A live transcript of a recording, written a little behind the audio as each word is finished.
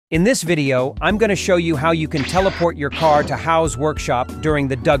In this video, I'm going to show you how you can teleport your car to Howe's workshop during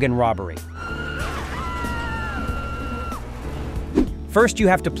the Duggan robbery. First, you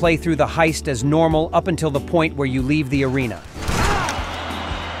have to play through the heist as normal up until the point where you leave the arena.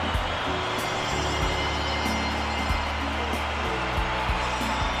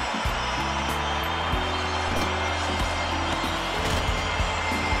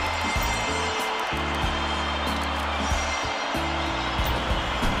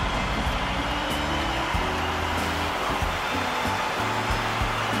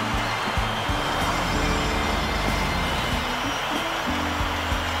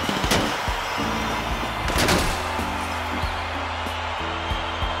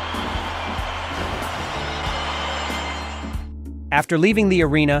 After leaving the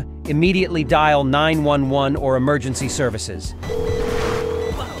arena, immediately dial 911 or emergency services.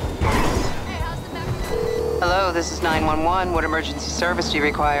 Hello, this is 911. What emergency service do you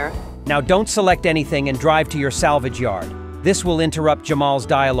require? Now don't select anything and drive to your salvage yard. This will interrupt Jamal's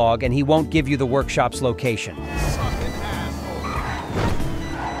dialogue and he won't give you the workshop's location.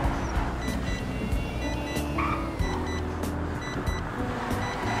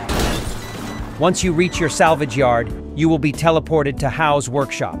 Once you reach your salvage yard, you will be teleported to Howe's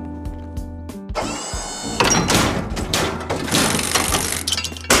workshop.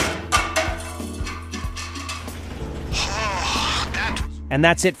 And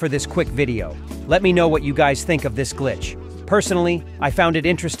that's it for this quick video. Let me know what you guys think of this glitch. Personally, I found it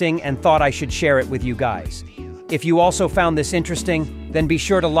interesting and thought I should share it with you guys. If you also found this interesting, then be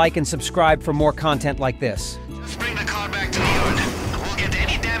sure to like and subscribe for more content like this.